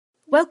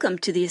Welcome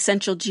to the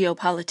Essential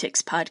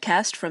Geopolitics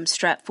podcast from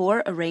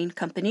Stratfor, a Rain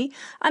company.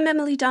 I'm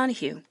Emily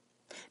Donahue.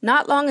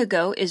 Not long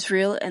ago,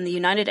 Israel and the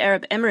United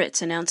Arab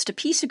Emirates announced a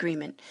peace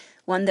agreement,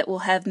 one that will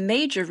have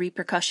major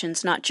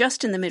repercussions not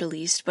just in the Middle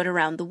East, but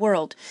around the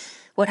world.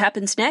 What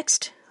happens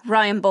next?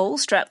 Ryan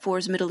Bowles,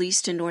 Stratfor's Middle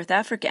East and North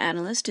Africa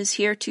analyst, is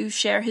here to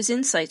share his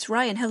insights.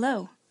 Ryan,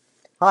 hello.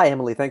 Hi,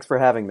 Emily. Thanks for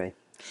having me.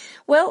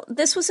 Well,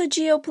 this was a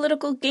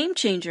geopolitical game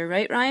changer,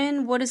 right,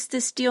 Ryan? What does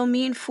this deal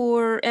mean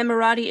for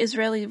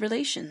Emirati-Israeli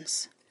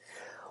relations?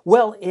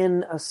 Well,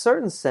 in a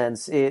certain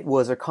sense, it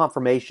was a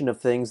confirmation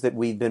of things that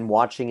we've been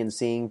watching and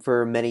seeing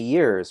for many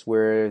years,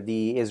 where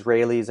the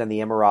Israelis and the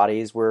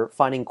Emiratis were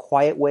finding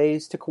quiet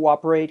ways to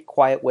cooperate,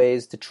 quiet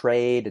ways to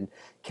trade and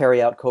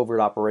carry out covert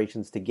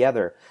operations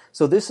together.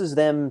 So this is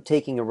them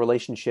taking a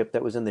relationship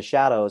that was in the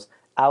shadows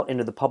out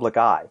into the public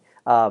eye.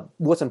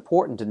 What's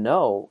important to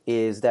know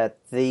is that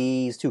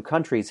these two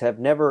countries have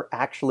never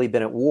actually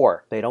been at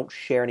war. They don't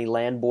share any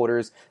land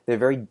borders. They're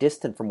very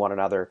distant from one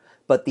another.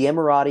 But the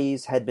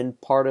Emiratis had been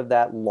part of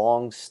that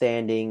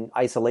long-standing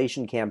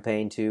isolation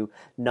campaign to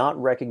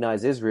not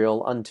recognize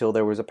Israel until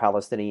there was a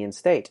Palestinian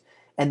state.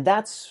 And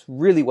that's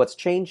really what's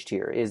changed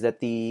here, is that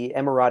the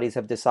Emiratis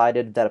have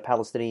decided that a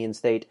Palestinian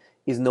state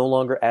is no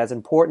longer as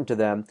important to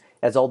them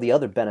as all the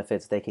other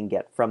benefits they can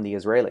get from the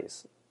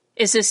Israelis.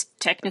 Is this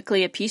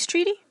technically a peace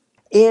treaty?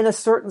 In a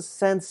certain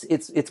sense,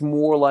 it's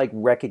more like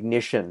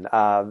recognition.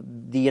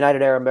 The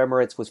United Arab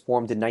Emirates was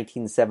formed in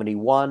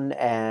 1971,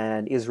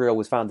 and Israel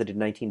was founded in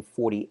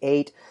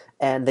 1948,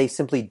 and they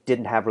simply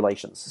didn't have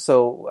relations.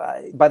 So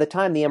by the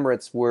time the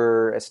Emirates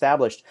were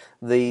established,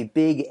 the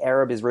big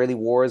Arab-Israeli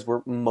wars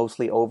were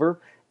mostly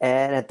over,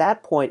 and at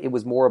that point, it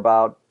was more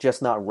about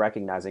just not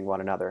recognizing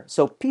one another.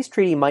 So peace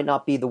treaty might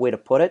not be the way to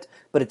put it,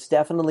 but it's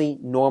definitely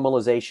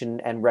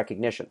normalization and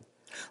recognition.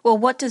 Well,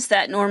 what does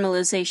that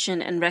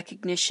normalization and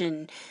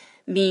recognition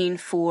mean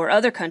for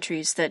other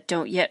countries that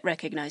don't yet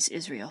recognize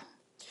Israel?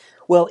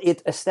 Well,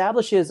 it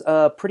establishes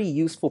a pretty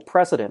useful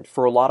precedent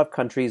for a lot of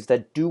countries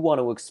that do want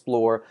to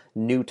explore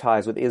new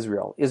ties with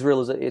Israel.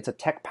 Israel it's a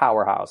tech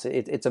powerhouse.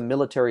 It's a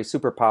military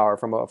superpower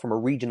from a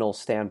regional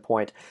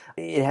standpoint.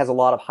 It has a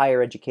lot of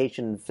higher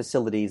education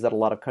facilities that a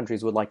lot of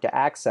countries would like to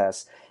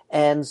access.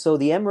 And so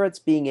the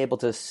Emirates being able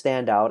to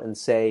stand out and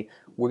say,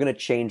 we're going to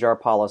change our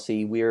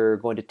policy, we're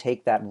going to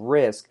take that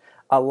risk,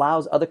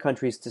 allows other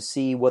countries to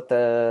see what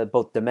the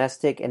both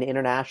domestic and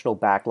international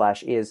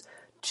backlash is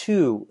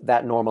to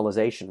that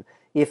normalization.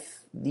 If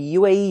the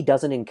UAE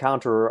doesn't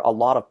encounter a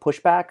lot of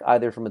pushback,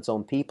 either from its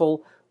own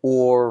people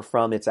or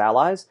from its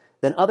allies,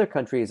 then other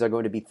countries are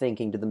going to be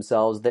thinking to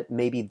themselves that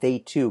maybe they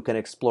too can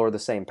explore the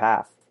same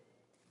path.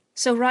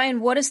 So,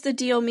 Ryan, what does the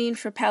deal mean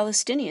for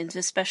Palestinians,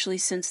 especially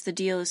since the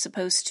deal is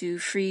supposed to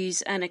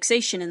freeze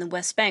annexation in the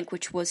West Bank,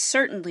 which was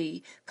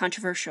certainly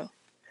controversial?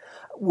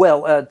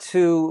 Well,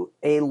 to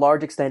a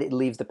large extent, it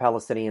leaves the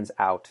Palestinians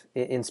out.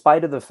 In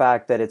spite of the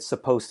fact that it's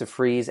supposed to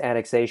freeze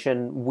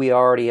annexation, we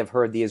already have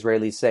heard the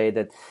Israelis say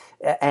that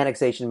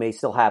annexation may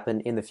still happen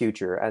in the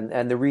future.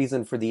 And the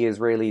reason for the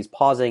Israelis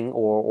pausing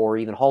or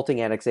even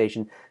halting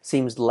annexation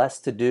seems less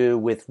to do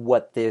with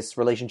what this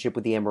relationship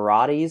with the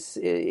Emiratis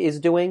is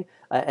doing,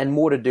 and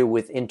more to do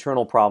with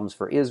internal problems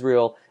for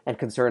Israel and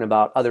concern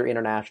about other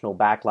international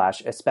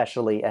backlash,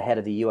 especially ahead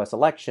of the U.S.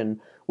 election,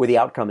 where the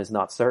outcome is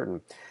not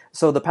certain.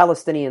 So the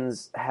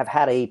Palestinians have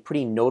had a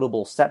pretty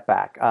notable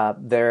setback.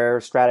 Their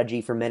strategy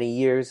for many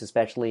years,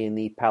 especially in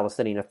the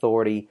Palestinian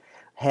Authority,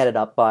 headed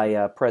up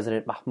by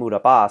President Mahmoud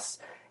Abbas,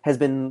 has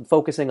been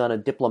focusing on a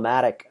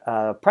diplomatic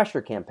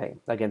pressure campaign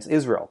against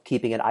Israel,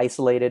 keeping it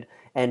isolated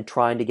and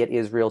trying to get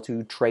Israel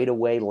to trade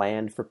away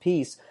land for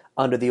peace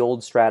under the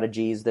old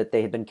strategies that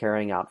they had been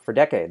carrying out for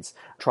decades,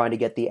 trying to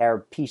get the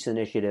Arab Peace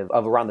Initiative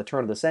of around the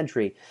turn of the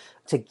century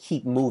to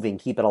keep moving,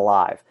 keep it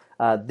alive.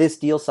 This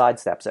deal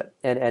sidesteps it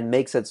and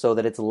makes it so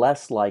that it's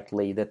less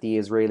likely that the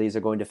Israelis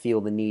are going to feel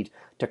the need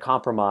to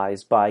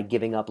compromise by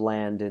giving up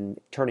land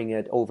and turning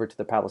it over to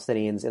the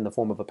Palestinians in the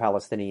form of a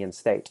Palestinian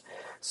state.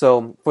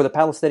 So for the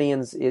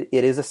Palestinians,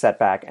 it is a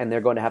setback, and they're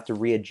going to have to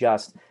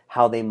readjust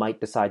how they might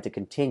decide to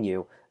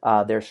continue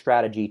their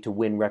strategy to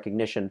win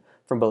recognition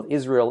from both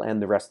Israel and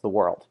the rest of the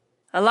world.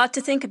 A lot to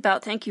think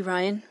about. Thank you,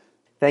 Ryan.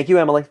 Thank you,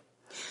 Emily.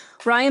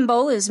 Ryan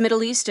Bowl is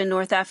Middle East and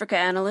North Africa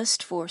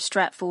analyst for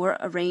Stratfor,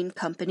 a Rain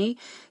company.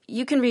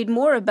 You can read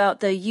more about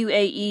the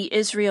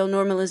UAE-Israel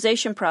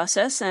normalization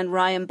process and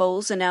Ryan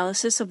Bowl's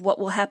analysis of what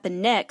will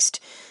happen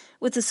next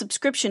with a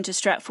subscription to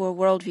Stratfor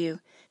Worldview.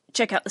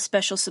 Check out the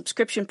special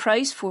subscription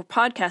price for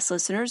podcast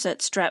listeners at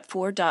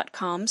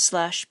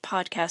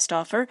stratfor.com/podcast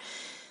offer.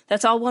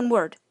 That's all one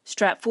word,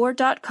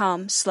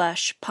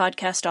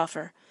 stratfor.com/podcast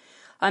offer.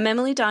 I'm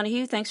Emily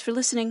Donahue. Thanks for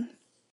listening.